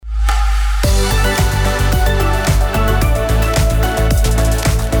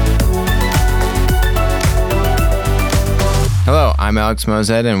Alex Mozed,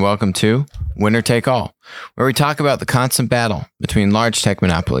 and welcome to Winner Take All, where we talk about the constant battle between large tech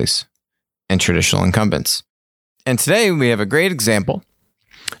monopolies and traditional incumbents. And today we have a great example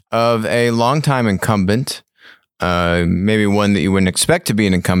of a longtime incumbent, maybe one that you wouldn't expect to be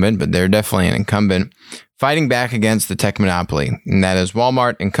an incumbent, but they're definitely an incumbent, fighting back against the tech monopoly. And that is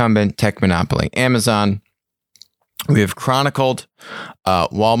Walmart, incumbent, tech monopoly, Amazon. We have chronicled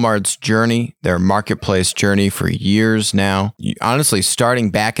Walmart's journey, their marketplace journey, for years now. Honestly, starting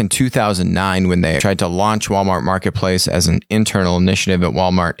back in 2009 when they tried to launch Walmart Marketplace as an internal initiative at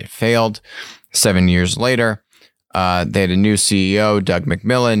Walmart, it failed. 7 years later, they had a new CEO, Doug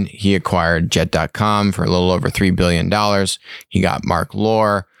McMillon. He acquired Jet.com for a little over $3 billion. He got Mark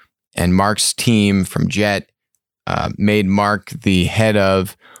Lore, and Mark's team from Jet made Mark the head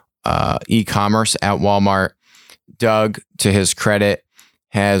of e-commerce at Walmart. Doug, to his credit,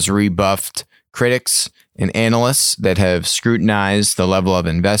 has rebuffed critics and analysts that have scrutinized the level of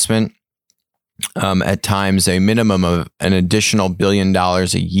investment, at times a minimum of an additional $1 billion a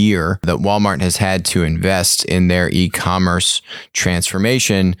year that Walmart has had to invest in their e-commerce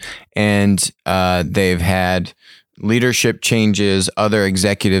transformation. And they've had leadership changes, other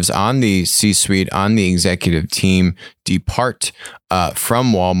executives on the C-suite, on the executive team depart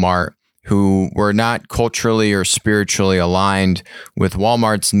from Walmart, who were not culturally or spiritually aligned with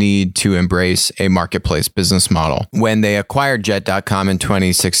Walmart's need to embrace a marketplace business model. When they acquired Jet.com in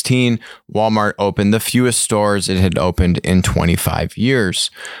 2016, Walmart opened the fewest stores it had opened in 25 years.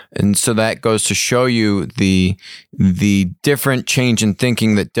 And so that goes to show you the different change in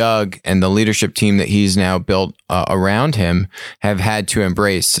thinking that Doug and the leadership team that he's now built around him have had to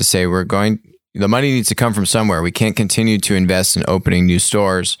embrace, to say the money needs to come from somewhere. We can't continue to invest in opening new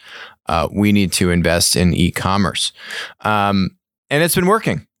stores. We need to invest in e-commerce. And it's been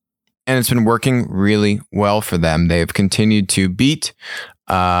working. And it's been working really well for them. They've continued to beat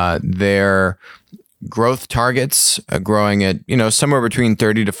their growth targets, growing at somewhere between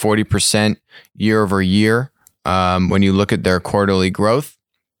 30 to 40% year over year. When you look at their quarterly growth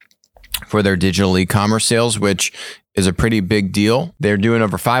for their digital e-commerce sales, which is a pretty big deal. They're doing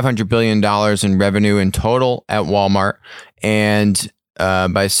over $500 billion in revenue in total at Walmart. And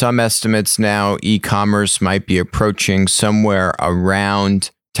by some estimates now, e-commerce might be approaching somewhere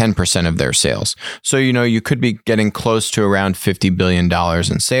around 10% of their sales. So, you could be getting close to around $50 billion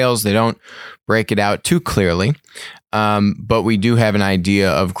in sales. They don't break it out too clearly, but we do have an idea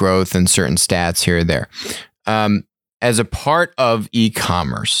of growth and certain stats here or there. As a part of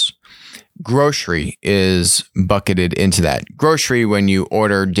e-commerce, grocery is bucketed into that. Grocery when you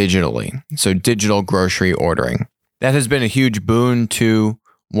order digitally, so digital grocery ordering. That has been a huge boon to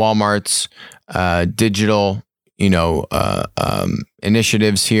Walmart's digital,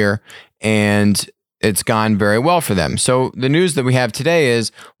 initiatives here, and it's gone very well for them. So the news that we have today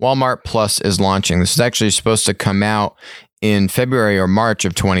is Walmart Plus is launching. This is actually supposed to come out in February or March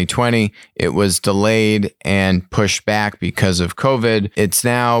of 2020. It was delayed and pushed back because of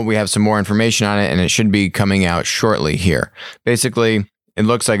COVID. We have some more information on it, and it should be coming out shortly here. Basically, it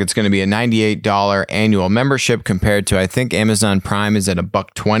looks like it's going to be a $98 annual membership compared to, I think Amazon Prime is at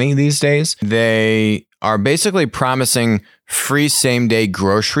 $120 these days. They are basically promising free same-day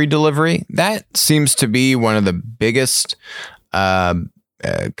grocery delivery. That seems to be one of the biggest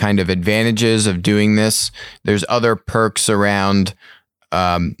kind of advantages of doing this. There's other perks around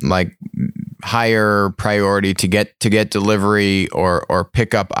like higher priority to get delivery or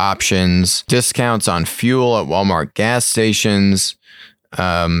pickup options, discounts on fuel at Walmart gas stations,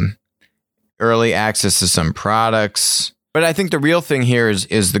 early access to some products. But I think the real thing here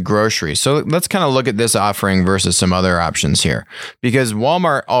is the grocery. So let's kind of look at this offering versus some other options here, because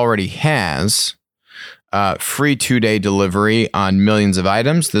Walmart already has free 2-day delivery on millions of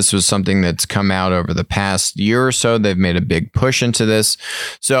items. This was something that's come out over the past year or so. They've made a big push into this.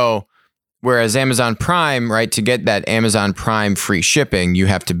 So whereas Amazon Prime, right, to get that Amazon Prime free shipping, you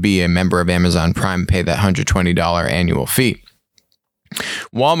have to be a member of Amazon Prime, pay that $120 annual fee.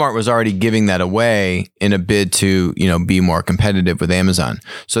 Walmart was already giving that away in a bid to, be more competitive with Amazon.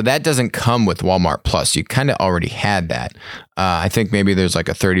 So that doesn't come with Walmart Plus. You kind of already had that. I think maybe there's like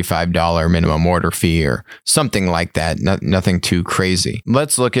a $35 minimum order fee or something like that. Nothing too crazy.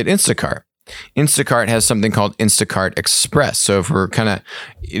 Let's look at Instacart. Instacart has something called Instacart Express. So if we're kind of,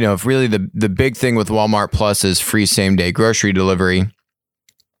 if really the big thing with Walmart Plus is free same-day grocery delivery,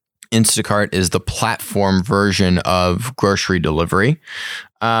 Instacart is the platform version of grocery delivery.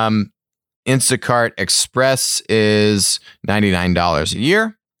 Instacart Express is $99 a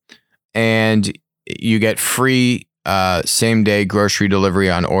year, and you get free same-day grocery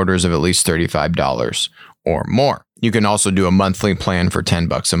delivery on orders of at least $35 or more. You can also do a monthly plan for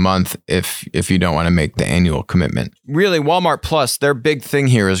 $10 a month if you don't want to make the annual commitment. Really, Walmart Plus, their big thing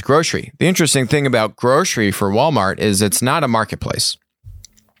here is grocery. The interesting thing about grocery for Walmart is it's not a marketplace.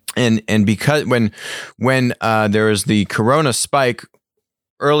 And because when there was the Corona spike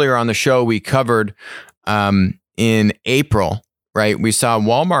earlier on the show, we covered in April, right? We saw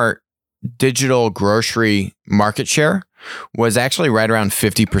Walmart digital grocery market share was actually right around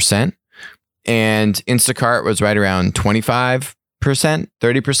 50%. And Instacart was right around 25%,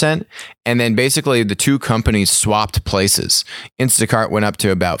 30%. And then basically the two companies swapped places. Instacart went up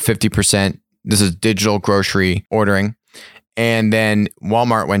to about 50%. This is digital grocery ordering. And then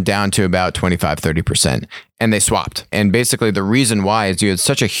Walmart went down to about 25, 30%. And they swapped. And basically the reason why is you had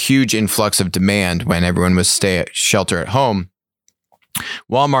such a huge influx of demand when everyone was shelter at home.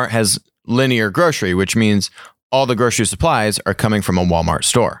 Walmart has linear grocery, which means all the grocery supplies are coming from a Walmart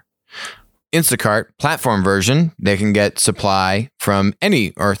store. Instacart platform version, they can get supply from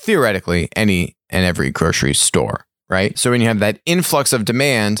any, or theoretically any and every grocery store, right? So when you have that influx of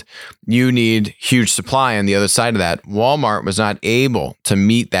demand, you need huge supply on the other side of that. Walmart was not able to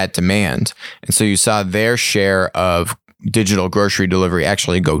meet that demand. And so you saw their share of digital grocery delivery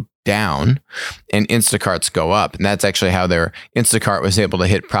actually go down and Instacart's go up. And that's actually how their Instacart was able to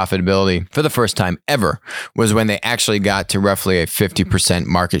hit profitability for the first time ever, was when they actually got to roughly a 50%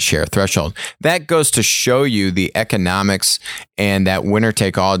 market share threshold. That goes to show you the economics and that winner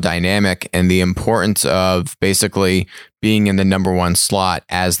take all dynamic and the importance of basically being in the number one slot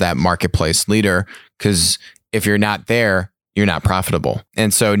as that marketplace leader. Because if you're not there, you're not profitable.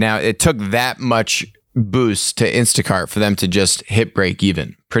 And so now it took that much boost to Instacart for them to just hit break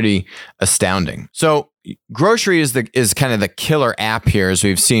even. Pretty astounding. So grocery is kind of the killer app here, as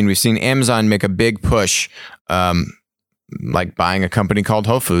we've seen. We've seen Amazon make a big push, like buying a company called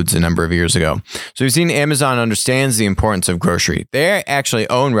Whole Foods a number of years ago. So we've seen Amazon understands the importance of grocery. They actually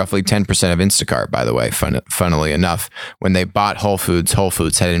own roughly 10% of Instacart, by the way, funnily enough. When they bought Whole Foods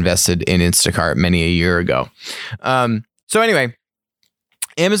had invested in Instacart many a year ago. So anyway,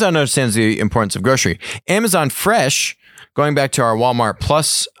 Amazon understands the importance of grocery. Amazon Fresh, going back to our Walmart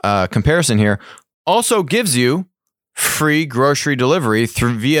Plus comparison here, also gives you free grocery delivery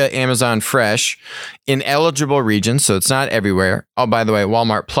via Amazon Fresh in eligible regions. So it's not everywhere. Oh, by the way,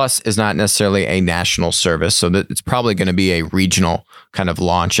 Walmart Plus is not necessarily a national service. So that it's probably going to be a regional kind of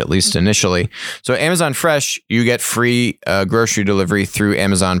launch, at least initially. So Amazon Fresh, you get free grocery delivery through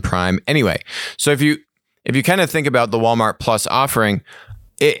Amazon Prime anyway. So if you kind of think about the Walmart Plus offering,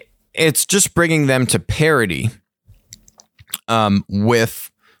 it's just bringing them to parity with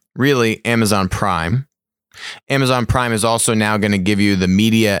really Amazon Prime. Amazon Prime is also now going to give you the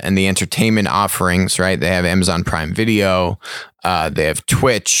media and the entertainment offerings, right? They have Amazon Prime Video. They have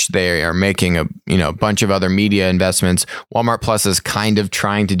Twitch. They are making a bunch of other media investments. Walmart Plus is kind of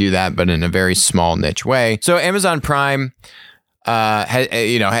trying to do that, but in a very small niche way. So Amazon Prime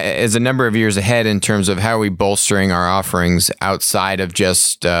is a number of years ahead in terms of how are we bolstering our offerings outside of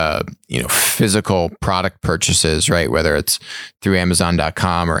just physical product purchases, right? Whether it's through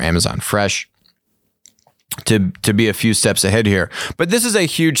Amazon.com or Amazon Fresh. To be a few steps ahead here. But this is a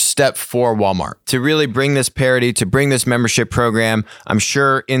huge step for Walmart to really bring this parity, to bring this membership program. I'm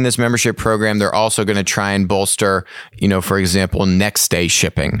sure in this membership program, they're also going to try and bolster, for example, next day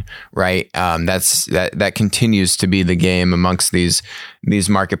shipping, right? That continues to be the game amongst these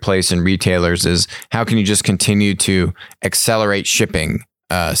marketplace and retailers is how can you just continue to accelerate shipping?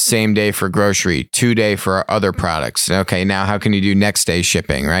 Same day for grocery, 2-day for other products. Okay, now how can you do next day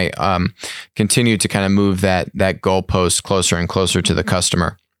shipping, right? Continue to kind of move that goalpost closer and closer to the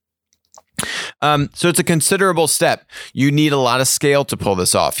customer. So it's a considerable step. You need a lot of scale to pull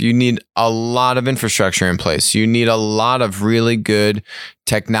this off. You need a lot of infrastructure in place. You need a lot of really good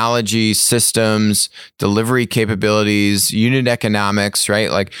technology systems, delivery capabilities, unit economics,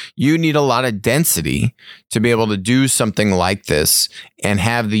 right? Like you need a lot of density to be able to do something like this and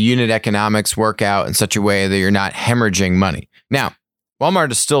have the unit economics work out in such a way that you're not hemorrhaging money. Now,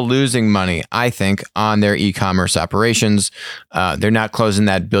 Walmart is still losing money, I think, on their e-commerce operations. They're not closing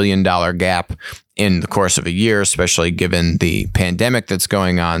that $1 billion gap in the course of a year, especially given the pandemic that's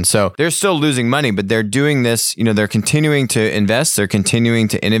going on. So they're still losing money, but they're doing this, they're continuing to invest, they're continuing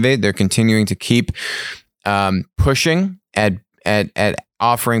to innovate, they're continuing to keep pushing at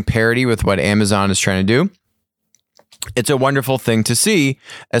offering parity with what Amazon is trying to do. It's a wonderful thing to see,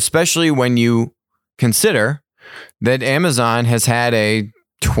 especially when you consider that Amazon has had a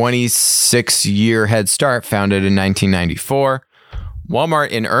 26-year head start, founded in 1994. Walmart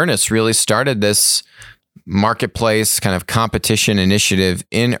in earnest really started this marketplace kind of competition initiative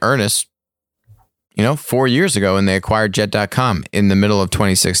in earnest 4 years ago when they acquired Jet.com in the middle of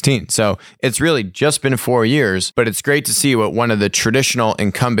 2016. So it's really just been 4 years, but it's great to see what one of the traditional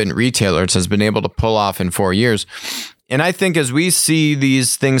incumbent retailers has been able to pull off in 4 years. And I think as we see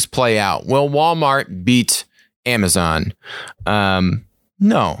these things play out, will Walmart beat Amazon?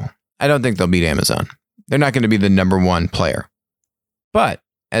 No, I don't think they'll beat Amazon. They're not going to be the number one player. But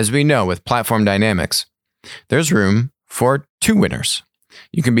as we know with platform dynamics, there's room for two winners.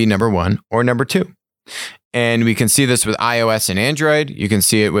 You can be number one or number two. And we can see this with iOS and Android. You can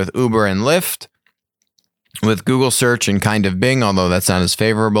see it with Uber and Lyft, with Google search and kind of Bing, although that's not as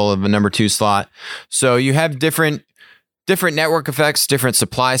favorable of a number two slot. So you have different network effects, different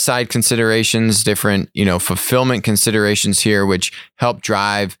supply side considerations, different, fulfillment considerations here, which help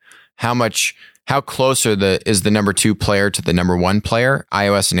drive how closer is the number two player to the number one player.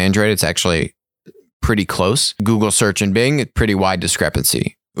 iOS and Android, it's actually pretty close. Google search and Bing, pretty wide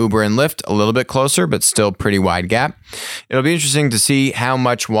discrepancy. Uber and Lyft, a little bit closer, but still pretty wide gap. It'll be interesting to see how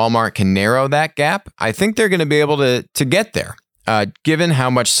much Walmart can narrow that gap. I think they're going to be able to get there, given how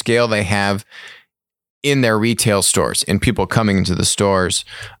much scale they have in their retail stores and people coming into the stores,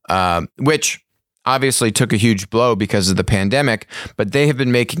 which obviously took a huge blow because of the pandemic, but they have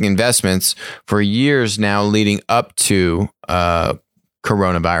been making investments for years now leading up to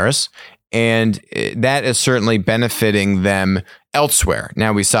coronavirus. And that is certainly benefiting them elsewhere.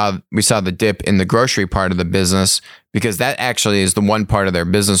 Now we saw the dip in the grocery part of the business because that actually is the one part of their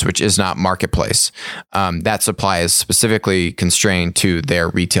business which is not marketplace. That supply is specifically constrained to their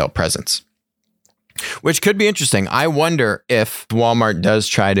retail presence, which could be interesting. I wonder if Walmart does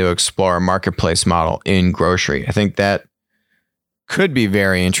try to explore a marketplace model in grocery. I think that could be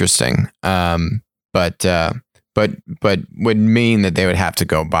very interesting. But would mean that they would have to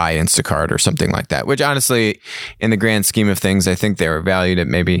go buy Instacart or something like that, which honestly, in the grand scheme of things, I think they were valued at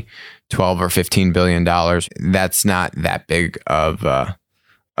maybe $12 or $15 billion. That's not that big of an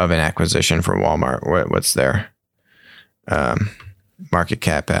acquisition for Walmart. What's their market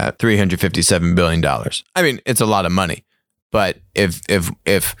cap at? $357 billion. I mean, it's a lot of money, but if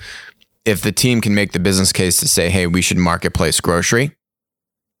the team can make the business case to say, hey, we should marketplace grocery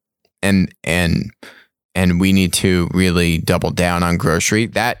and we need to really double down on grocery.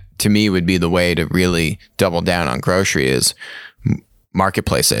 That, to me, would be the way to really double down on grocery is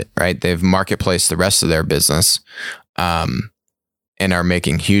marketplace it, right? They've marketplaced the rest of their business and are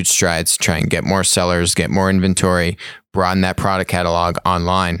making huge strides to try and get more sellers, get more inventory, broaden that product catalog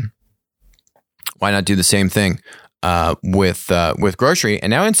online. Why not do the same thing with grocery?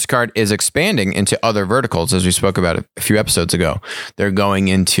 And now Instacart is expanding into other verticals, as we spoke about a few episodes ago. They're going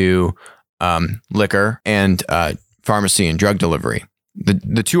into liquor and pharmacy and drug delivery.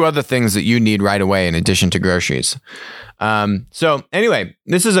 The two other things that you need right away in addition to groceries. So anyway,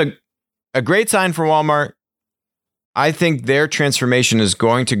 this is a great sign for Walmart. I think their transformation is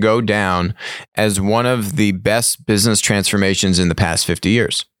going to go down as one of the best business transformations in the past 50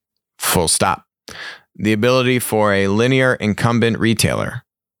 years. Full stop. The ability for a linear incumbent retailer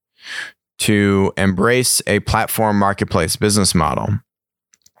to embrace a platform marketplace business model,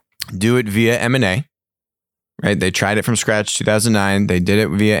 do it via M&A, right? They tried it from scratch 2009. They did it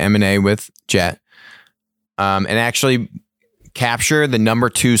via M&A with Jet, and actually capture the number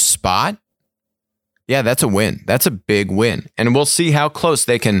two spot. Yeah, that's a win. That's a big win. And we'll see how close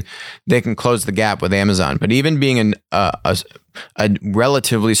they can close the gap with Amazon. But even being a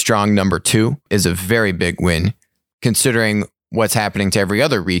relatively strong number two is a very big win, considering what's happening to every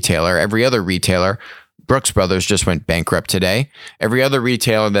other retailer. Brooks Brothers just went bankrupt today. Every other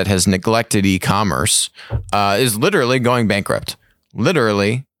retailer that has neglected e-commerce is literally going bankrupt,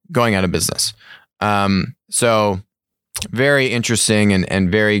 literally going out of business. So very interesting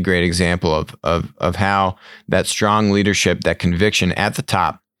and very great example of how that strong leadership, that conviction at the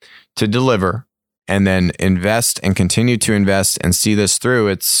top to deliver and then invest and continue to invest and see this through.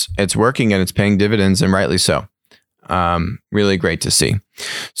 It's working and it's paying dividends, and rightly so. Really great to see.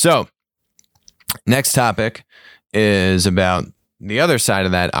 So next topic is about the other side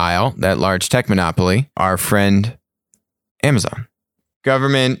of that aisle, that large tech monopoly, our friend Amazon.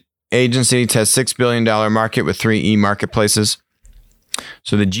 Government agency tests $6 billion market with 3 e-marketplaces.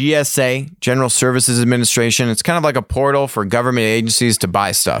 So the GSA, General Services Administration, it's kind of like a portal for government agencies to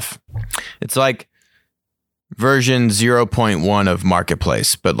buy stuff. It's like version 0.1 of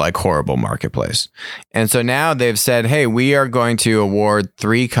Marketplace, but like horrible Marketplace. And so now they've said, hey, we are going to award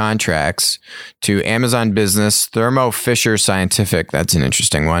 3 contracts to Amazon Business, Thermo Fisher Scientific, that's an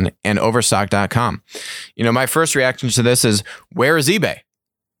interesting one, and Overstock.com. My first reaction to this is, where is eBay?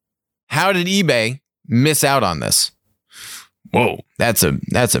 How did eBay miss out on this? Whoa, that's a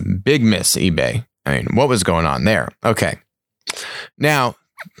big miss, eBay. I mean, what was going on there? Okay. Now,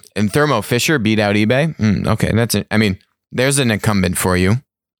 and Thermo Fisher beat out eBay. Okay, that's it. I mean, there's an incumbent for you.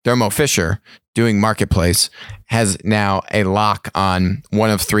 Thermo Fisher, doing marketplace, has now a lock on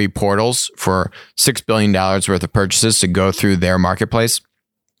one of 3 portals for $6 billion worth of purchases to go through their marketplace.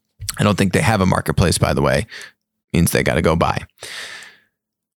 I don't think they have a marketplace, by the way. Means they got to go buy.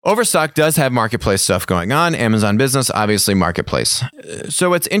 Overstock does have marketplace stuff going on. Amazon Business, obviously marketplace. So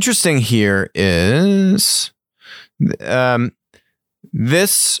what's interesting here is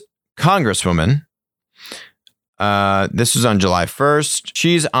this congresswoman, this was on July 1st.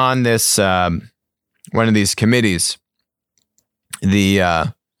 She's on this one of these committees,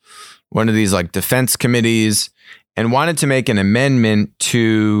 one of these like defense committees, and wanted to make an amendment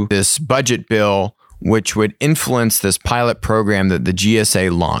to this budget bill, which would influence this pilot program that the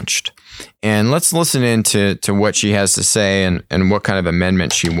GSA launched. And let's listen in to what she has to say and what kind of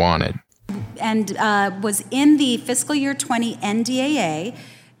amendment she wanted. And was in the fiscal year 20 NDAA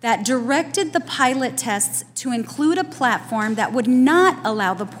that directed the pilot tests to include a platform that would not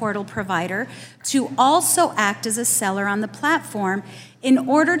allow the portal provider to also act as a seller on the platform in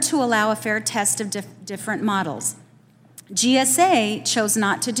order to allow a fair test of different models. GSA chose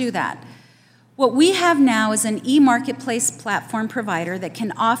not to do that. What we have now is an e-marketplace platform provider that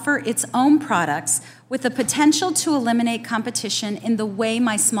can offer its own products with the potential to eliminate competition in the way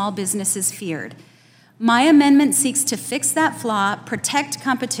my small business is feared. My amendment seeks to fix that flaw, protect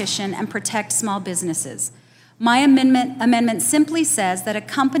competition, and protect small businesses. My amendment simply says that a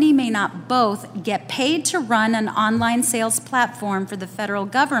company may not both get paid to run an online sales platform for the federal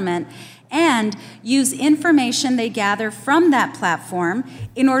government and use information they gather from that platform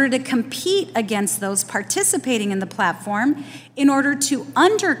in order to compete against those participating in the platform in order to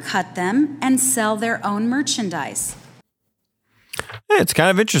undercut them and sell their own merchandise. It's kind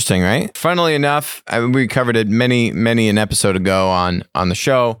of interesting, right? Funnily enough, we covered it many an episode ago on the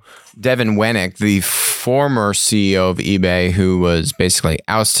show. Devin Wenig, the former CEO of eBay, who was basically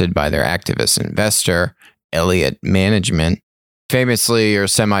ousted by their activist investor, Elliott Management, famously or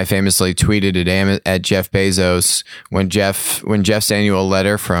semi-famously tweeted at Jeff Bezos when Jeff's annual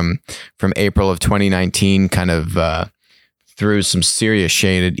letter from April of 2019 kind of threw some serious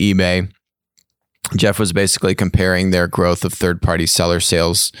shade at eBay. Jeff was basically comparing their growth of third-party seller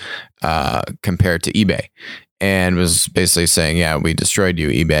sales compared to eBay, and was basically saying, "Yeah, we destroyed you,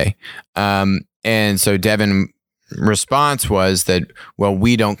 eBay." And so Devin's response was that, "Well,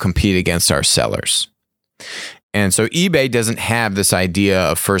 we don't compete against our sellers." And so eBay doesn't have this idea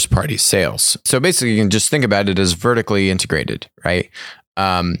of first-party sales. So basically, you can just think about it as vertically integrated, right?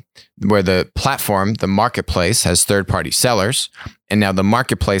 Where the platform, the marketplace, has third-party sellers, and now the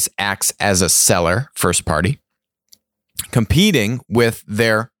marketplace acts as a seller, first-party, competing with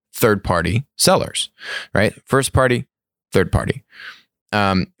their third-party sellers, right? First-party, third-party.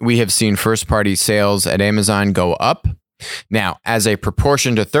 We have seen first-party sales at Amazon go up. Now, as a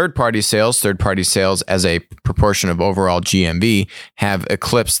proportion to third-party sales as a proportion of overall GMV have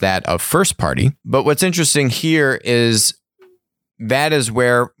eclipsed that of first-party. But what's interesting here is that is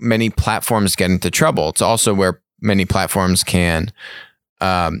where many platforms get into trouble. It's also where many platforms can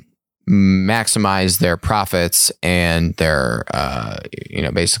maximize their profits, and their,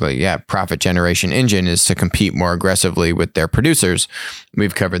 profit generation engine is to compete more aggressively with their producers.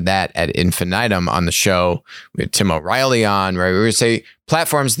 We've covered that ad infinitum on the show. We had Tim O'Reilly on, right? We would say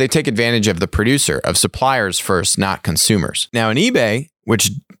platforms, they take advantage of the producer, of suppliers first, not consumers. Now in eBay,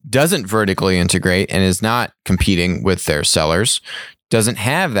 which doesn't vertically integrate and is not competing with their sellers, doesn't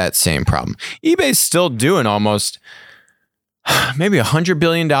have that same problem. eBay's still doing almost maybe $100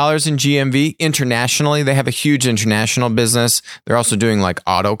 billion in GMV internationally. They have a huge international business. They're also doing like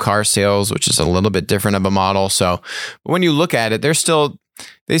auto car sales, which is a little bit different of a model. So when you look at it, they still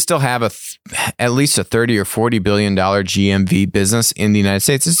have at least a $30 or $40 billion GMV business in the United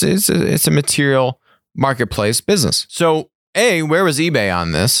States. It's a material marketplace business. So where was eBay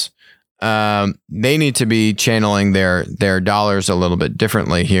on this? They need to be channeling their dollars a little bit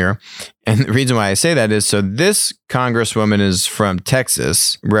differently here. And the reason why I say that is, so this congresswoman is from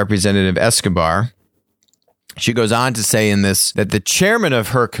Texas, Representative Escobar. She goes on to say in this that the chairman of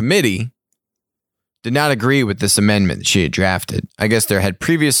her committee did not agree with this amendment that she had drafted. I guess there had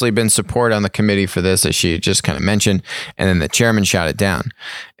previously been support on the committee for this, as she had just kind of mentioned, and then the chairman shot it down.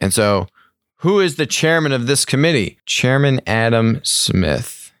 And so who is the chairman of this committee? Chairman Adam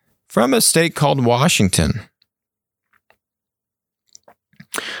Smith, from a state called Washington.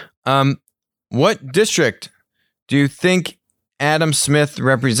 What district do you think Adam Smith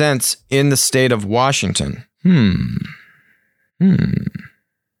represents in the state of Washington?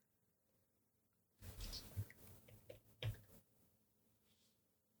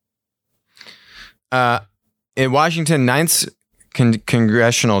 In Washington, 9th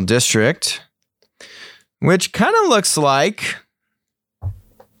Congressional District, which kind of looks like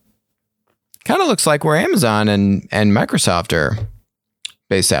where Amazon and Microsoft are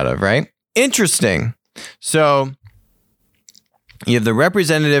based out of, right? Interesting. So you have the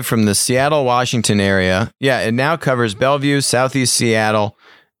representative from the Seattle, Washington area. Yeah, it now covers Bellevue, Southeast Seattle,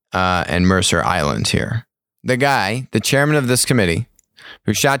 and Mercer Island here. The guy, the chairman of this committee,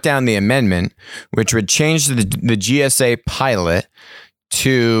 who shot down the amendment, which would change the GSA pilot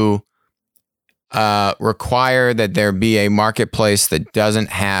to require that there be a marketplace that doesn't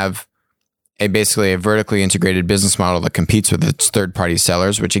have basically a vertically integrated business model that competes with its third-party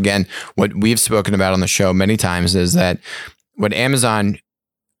sellers, which again, what we've spoken about on the show many times is that what Amazon,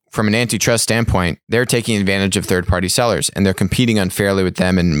 from an antitrust standpoint, they're taking advantage of third-party sellers and they're competing unfairly with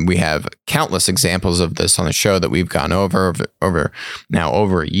them. And we have countless examples of this on the show that we've gone over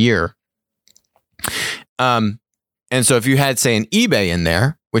a year. And so if you had, say, an eBay in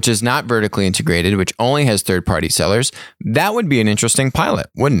there, which is not vertically integrated, which only has third-party sellers, that would be an interesting pilot,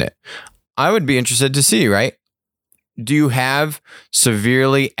 wouldn't it? I would be interested to see, right? Do you have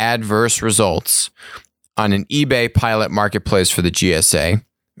severely adverse results on an eBay pilot marketplace for the GSA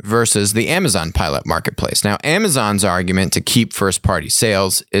versus the Amazon pilot marketplace? Now, Amazon's argument to keep first-party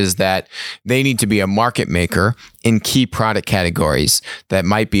sales is that they need to be a market maker in key product categories that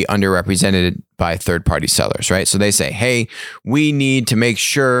might be underrepresented by third-party sellers, right? So they say, hey, we need to make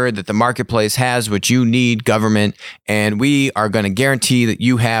sure that the marketplace has what you need, government, and we are going to guarantee that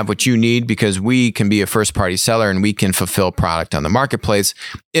you have what you need because we can be a first-party seller and we can fulfill product on the marketplace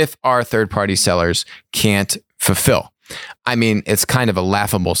if our third-party sellers can't fulfill. I mean, it's kind of a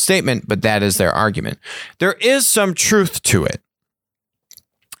laughable statement, but that is their argument. There is some truth to it.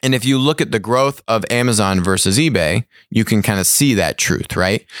 And if you look at the growth of Amazon versus eBay, you can kind of see that truth,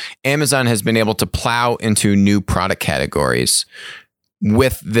 right? Amazon has been able to plow into new product categories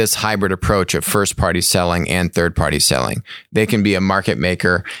with this hybrid approach of first-party selling and third-party selling. They can be a market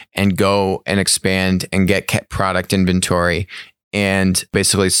maker and go and expand and get product inventory and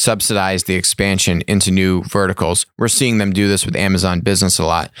basically subsidize the expansion into new verticals. We're seeing them do this with Amazon Business a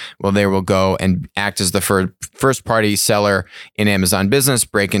lot. Well, they will go and act as the first-party seller in Amazon Business,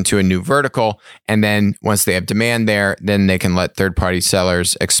 break into a new vertical, and then once they have demand there, then they can let third-party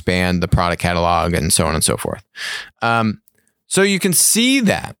sellers expand the product catalog and so on and so forth. So you can see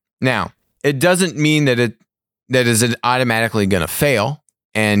that. Now, it doesn't mean that it is automatically going to fail.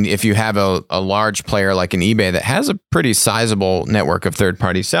 And if you have a large player like an eBay that has a pretty sizable network of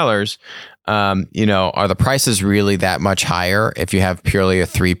third-party sellers, are the prices really that much higher if you have purely a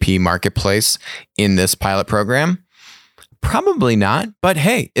 3P marketplace in this pilot program? Probably not. But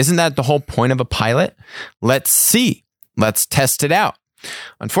hey, isn't that the whole point of a pilot? Let's see. Let's test it out.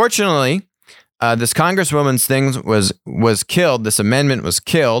 Unfortunately, this Congresswoman's thing was killed. This amendment was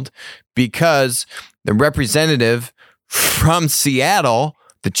killed because the representative from Seattle,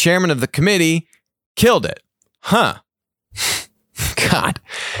 the chairman of the committee, killed it. Huh. God.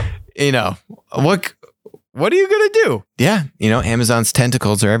 What are you going to do? Yeah. Amazon's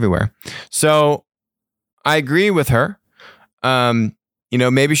tentacles are everywhere. So I agree with her.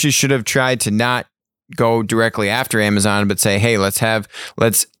 Maybe she should have tried to not go directly after Amazon, but say, hey, let's have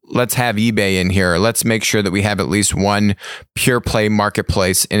eBay in here. Let's make sure that we have at least one pure play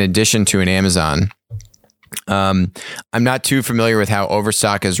marketplace in addition to an Amazon. I'm not too familiar with how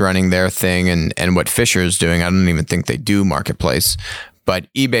Overstock is running their thing and what Fisher is doing. I don't even think they do marketplace, but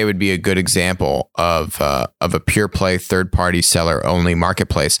eBay would be a good example of a pure play third party seller only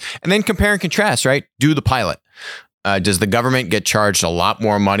marketplace. And then compare and contrast, right? Do the pilot. Does the government get charged a lot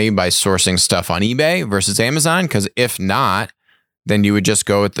more money by sourcing stuff on eBay versus Amazon? Because if not, then you would just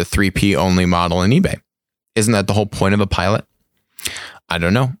go with the 3P only model in eBay. Isn't that the whole point of a pilot? I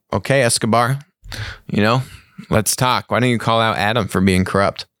don't know. Okay, Escobar. Let's talk. Why don't you call out Adam for being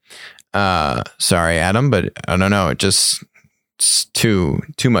corrupt? Sorry, Adam, but I don't know. It's too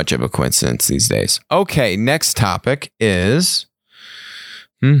much of a coincidence these days. Okay, next topic is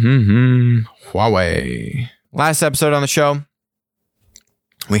Huawei. Last episode on the show,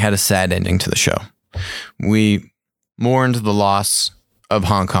 we had a sad ending to the show. We mourned the loss of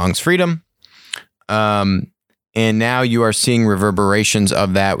Hong Kong's freedom. And now you are seeing reverberations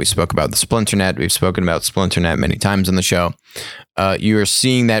of that. We spoke about the Splinternet. We've spoken about Splinternet many times on the show. You are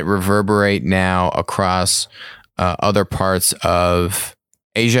seeing that reverberate now across other parts of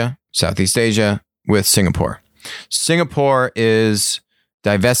Asia, Southeast Asia, with Singapore. Singapore is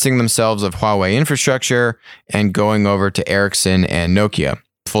divesting themselves of Huawei infrastructure and going over to Ericsson and Nokia.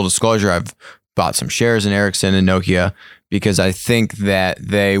 Full disclosure, I've bought some shares in Ericsson and Nokia because I think that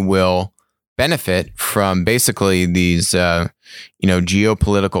they will benefit from basically these,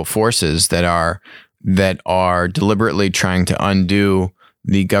 geopolitical forces that are deliberately trying to undo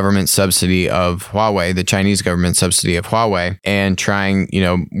the government subsidy of Huawei, the Chinese government subsidy of Huawei, and trying,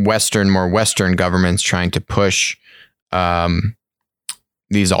 more Western governments trying to push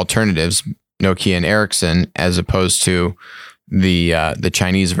these alternatives, Nokia and Ericsson, as opposed to the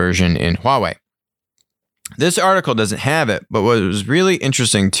Chinese version in Huawei. This article doesn't have it, but what was really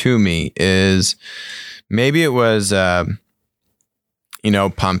interesting to me is maybe it was,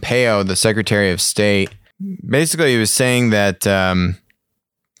 Pompeo, the Secretary of State. Basically, he was saying that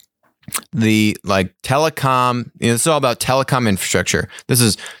the telecom, this is all about telecom infrastructure.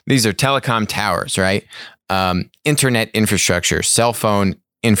 These are telecom towers, right? Internet infrastructure, cell phone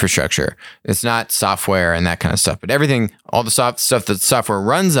infrastructure. It's not software and that kind of stuff, but everything, all the stuff that software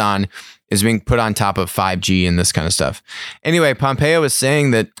runs on is being put on top of 5G and this kind of stuff. Anyway, Pompeo was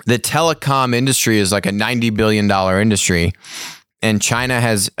saying that the telecom industry is like a $90 billion industry, and China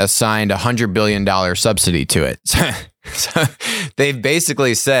has assigned a $100 billion subsidy to it. So they've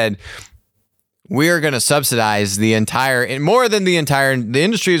basically said, we're going to subsidize the industry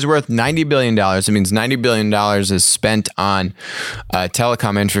is worth $90 billion. It means $90 billion is spent on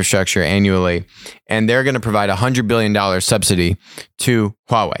telecom infrastructure annually, and they're going to provide a $100 billion subsidy to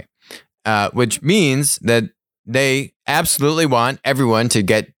Huawei, which means that they absolutely want everyone to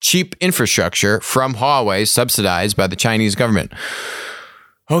get cheap infrastructure from Huawei subsidized by the Chinese government.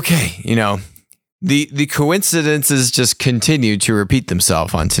 Okay, the coincidences just continue to repeat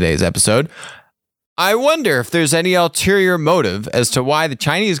themselves on today's episode. I wonder if there's any ulterior motive as to why the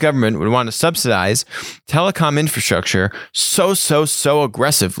Chinese government would want to subsidize telecom infrastructure so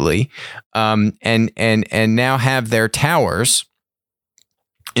aggressively, and now have their towers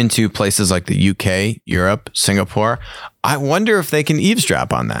into places like the UK, Europe, Singapore. I wonder if they can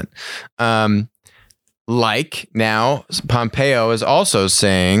eavesdrop on that. Now, Pompeo is also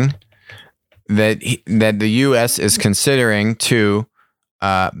saying that the U.S. is considering to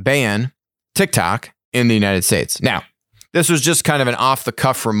ban TikTok in the United States. Now, this was just kind of an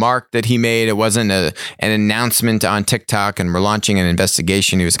off-the-cuff remark that he made. It wasn't an announcement on TikTok and we're launching an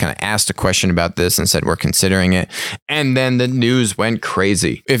investigation. He was kind of asked a question about this and said, we're considering it. And then the news went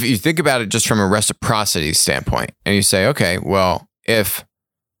crazy. If you think about it just from a reciprocity standpoint, and you say, okay, well, if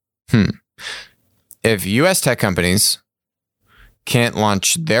U.S. tech companies can't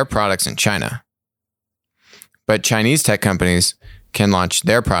launch their products in China, but Chinese tech companies can launch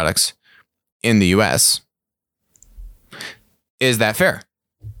their products in the U.S., is that fair?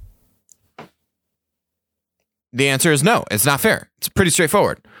 The answer is no, it's not fair. It's pretty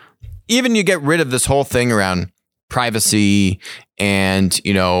straightforward. Even you get rid of this whole thing around privacy and,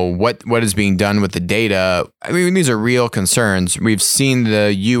 what is being done with the data. I mean, these are real concerns. We've seen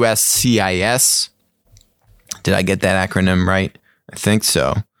the USCIS. Did I get that acronym right? I think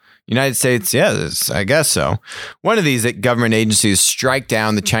so. United States, yes, I guess so. One of these government agencies strike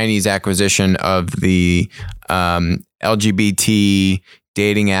down the Chinese acquisition of the LGBT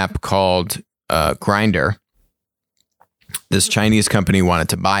dating app called Grindr. This Chinese company wanted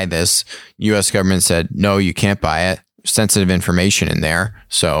to buy this. U.S. government said, no, you can't buy it. Sensitive information in there.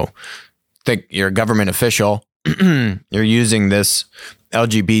 So think you're a government official. You're using this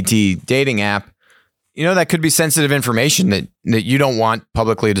LGBT dating app. That could be sensitive information that you don't want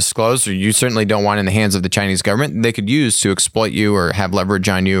publicly disclosed, or you certainly don't want in the hands of the Chinese government. They could use to exploit you or have leverage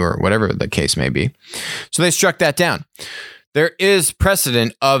on you or whatever the case may be. So they struck that down. There is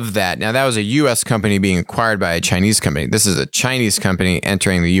precedent of that. Now, that was a U.S. company being acquired by a Chinese company. This is a Chinese company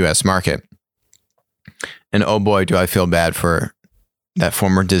entering the U.S. market. And oh boy, do I feel bad for that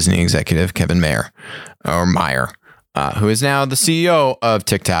former Disney executive, Kevin Mayer, who is now the CEO of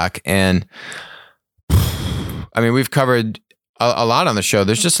TikTok. And I mean, we've covered a lot on the show.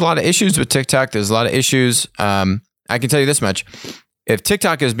 There's just a lot of issues with TikTok. There's a lot of issues. I can tell you this much. If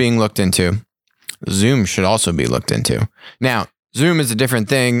TikTok is being looked into, Zoom should also be looked into. Now, Zoom is a different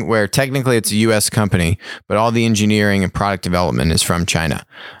thing where technically it's a U.S. company, but all the engineering and product development is from China.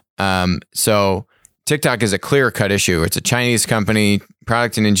 So TikTok is a clear-cut issue. It's a Chinese company,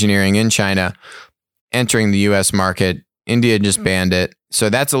 product and engineering in China, entering the U.S. market. India just banned it. So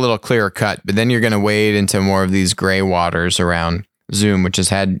that's a little clearer cut, but then you're going to wade into more of these gray waters around Zoom, which has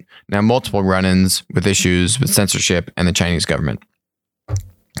had now multiple run-ins with issues with censorship and the Chinese government.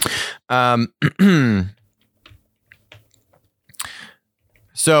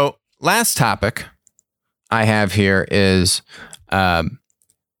 So last topic I have here is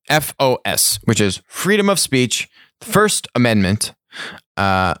FOS, which is freedom of speech, First Amendment,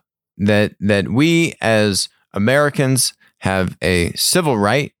 that we as Americans have a civil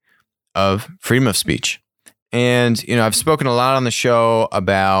right of freedom of speech. And, I've spoken a lot on the show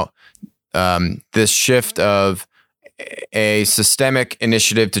about this shift of a systemic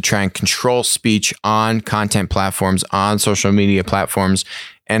initiative to try and control speech on content platforms, on social media platforms,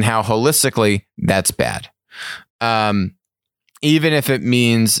 and how holistically that's bad. Even if it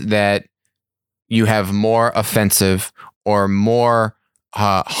means that you have more offensive or more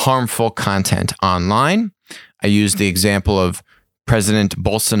harmful content online. I used the example of President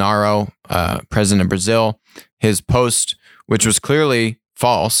Bolsonaro, president of Brazil, his post, which was clearly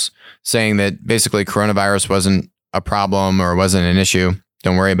false, saying that basically coronavirus wasn't a problem or wasn't an issue.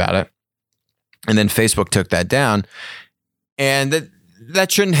 Don't worry about it. And then Facebook took that down. And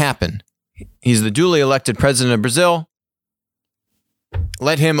that shouldn't happen. He's the duly elected president of Brazil.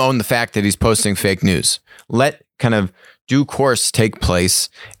 Let him own the fact that he's posting fake news. Let kind of due course take place.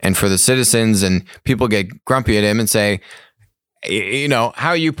 And for the citizens and people get grumpy at him and say, how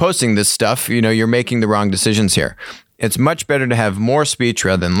are you posting this stuff? You're making the wrong decisions here. It's much better to have more speech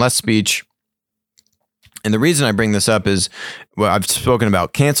rather than less speech. And the reason I bring this up is, I've spoken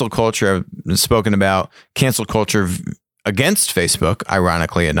about cancel culture. I've spoken about cancel culture against Facebook,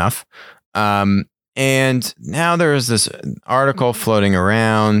 ironically enough. And now there's this article floating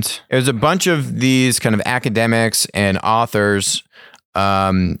around. There's a bunch of these kind of academics and authors,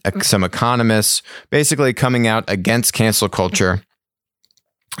 some economists, basically coming out against cancel culture.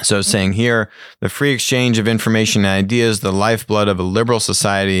 So saying here, the free exchange of information and ideas, the lifeblood of a liberal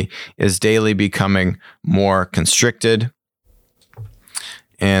society, is daily becoming more constricted.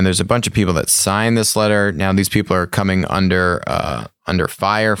 And there's a bunch of people that signed this letter. Now these people are coming under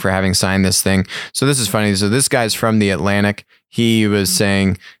fire for having signed this thing. So this is funny. So this guy's from The Atlantic. He was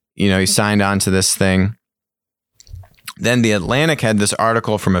saying, he signed on to this thing. Then The Atlantic had this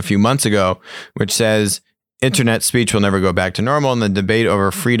article from a few months ago, which says, internet speech will never go back to normal in the debate over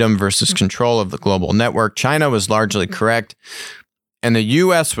freedom versus control of the global network. China was largely correct, and the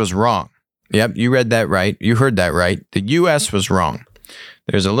U.S. was wrong. Yep, you read that right. You heard that right. The U.S. was wrong.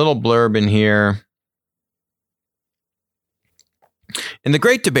 There's a little blurb in here. In the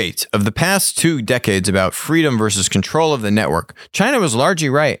great debate of the past 2 decades about freedom versus control of the network, China was largely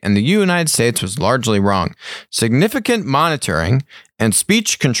right and the United States was largely wrong. Significant monitoring and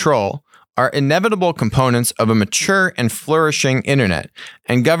speech control are inevitable components of a mature and flourishing internet,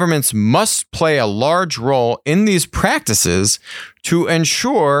 and governments must play a large role in these practices to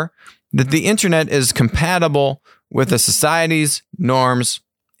ensure that the internet is compatible with a society's norms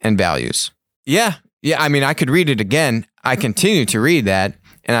and values. Yeah, I mean, I could read it again. I continue to read that,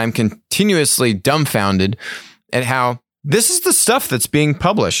 and I'm continuously dumbfounded at how this is the stuff that's being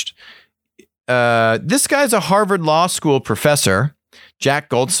published. This guy's a Harvard Law School professor, Jack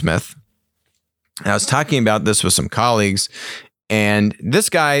Goldsmith. I was talking about this with some colleagues, and this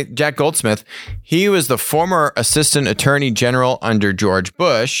guy, Jack Goldsmith, he was the former assistant attorney general under George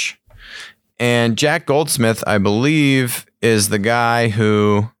Bush. And Jack Goldsmith, I believe, is the guy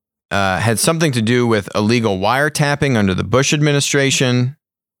who had something to do with illegal wiretapping under the Bush administration.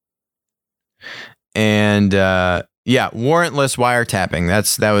 And warrantless wiretapping.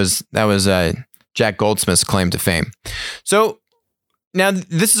 That was Jack Goldsmith's claim to fame. So now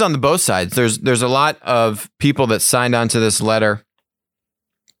this is on the both sides. There's a lot of people that signed on to this letter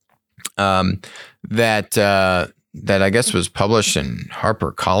that I guess was published in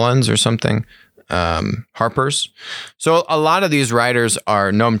HarperCollins or something. Harper's. So a lot of these writers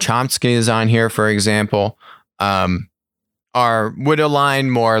are, Noam Chomsky is on here, for example, would align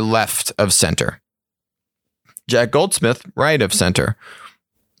more left of center. Jack Goldsmith, right of center.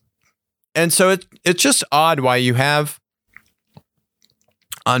 And so it's just odd why you have,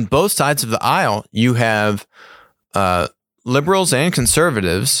 on both sides of the aisle, you have liberals and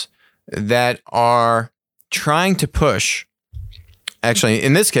conservatives that are trying to push. Actually,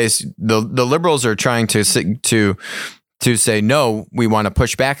 in this case, the liberals are trying to say, no, we want to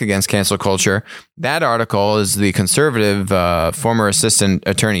push back against cancel culture. That article is the conservative former assistant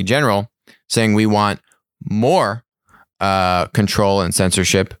attorney general saying we want more control and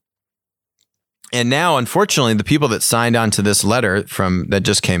censorship. And now, unfortunately, the people that signed on to this letter that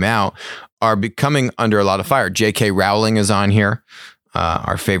just came out are becoming under a lot of fire. J.K. Rowling is on here,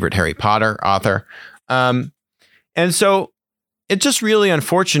 our favorite Harry Potter author. And so it's just really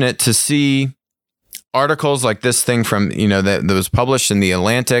unfortunate to see articles like this thing from, that was published in The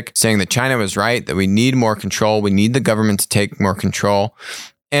Atlantic saying that China was right, that we need more control. We need the government to take more control.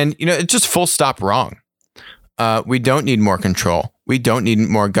 And, it's just full stop wrong. We don't need more control. We don't need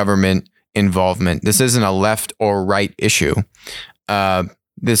more government involvement. This isn't a left or right issue.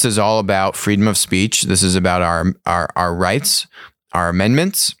 This is all about freedom of speech. This is about our rights, our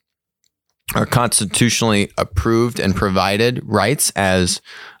amendments. our constitutionally approved and provided rights as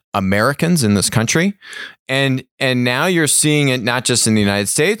Americans in this country. And now you're seeing it not just in the United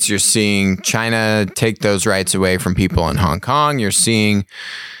States, you're seeing China take those rights away from people in Hong Kong. You're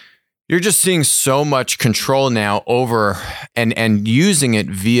just seeing so much control now over and using it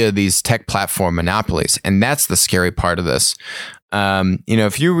via these tech platform monopolies. And that's the scary part of this.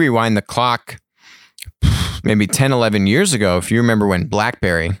 If you rewind the clock maybe 10, 11 years ago, if you remember when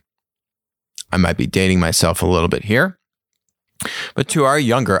BlackBerry, I might be dating myself a little bit here, but to our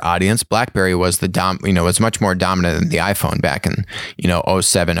younger audience, BlackBerry was was much more dominant than the iPhone back in,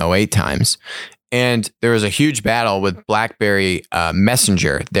 07, 08 times. And there was a huge battle with BlackBerry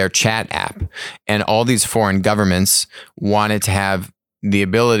Messenger, their chat app. And all these foreign governments wanted to have the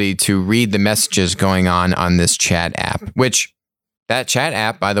ability to read the messages going on this chat app, which that chat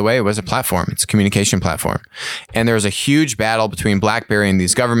app, by the way, was a platform. It's a communication platform. And there was a huge battle between BlackBerry and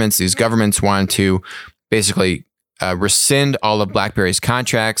these governments. These governments wanted to basically rescind all of BlackBerry's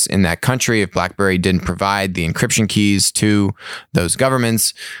contracts in that country if BlackBerry didn't provide the encryption keys to those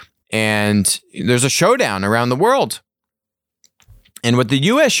governments. And there's a showdown around the world. And what the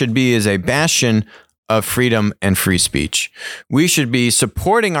U.S. should be is a bastion of freedom and free speech. We should be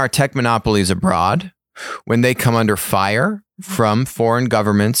supporting our tech monopolies abroad when they come under fire from foreign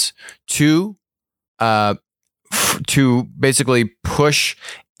governments to basically push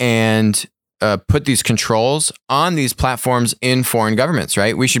and put these controls on these platforms in foreign governments,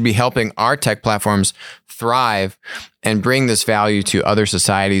 right? We should be helping our tech platforms thrive and bring this value to other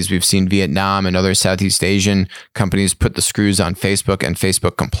societies. We've seen Vietnam and other Southeast Asian companies put the screws on Facebook and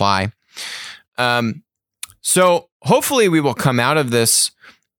Facebook comply. So hopefully we will come out of this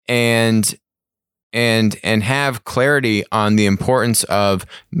and have clarity on the importance of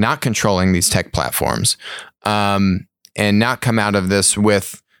not controlling these tech platforms, and not come out of this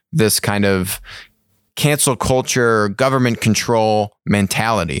with this kind of cancel culture, government control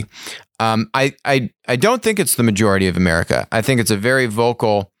mentality. I don't think it's the majority of America. I think it's a very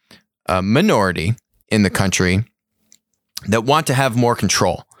vocal minority in the country that want to have more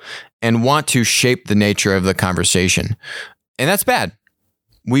control and want to shape the nature of the conversation. And that's bad.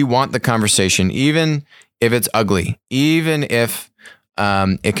 We want the conversation, even if it's ugly, even if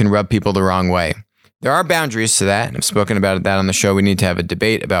it can rub people the wrong way. There are boundaries to that. I've spoken about that on the show. We need to have a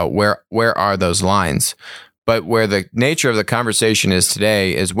debate about where are those lines. But where the nature of the conversation is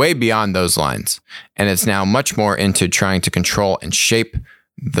today is way beyond those lines. And it's now much more into trying to control and shape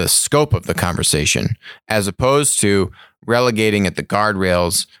the scope of the conversation, as opposed to relegating at the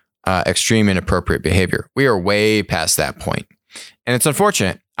guardrails extreme inappropriate behavior. We are way past that point. And it's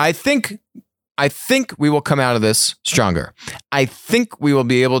unfortunate. I think we will come out of this stronger. I think we will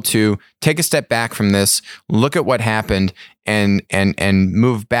be able to take a step back from this, look at what happened, and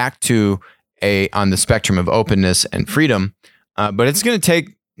move back to on the spectrum of openness and freedom. But it's going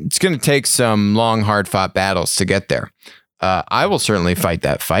to take some long, hard fought battles to get there. I will certainly fight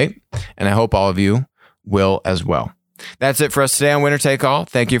that fight, and I hope all of you will as well. That's it for us today on Winner Take All.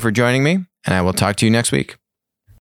 Thank you for joining me, and I will talk to you next week.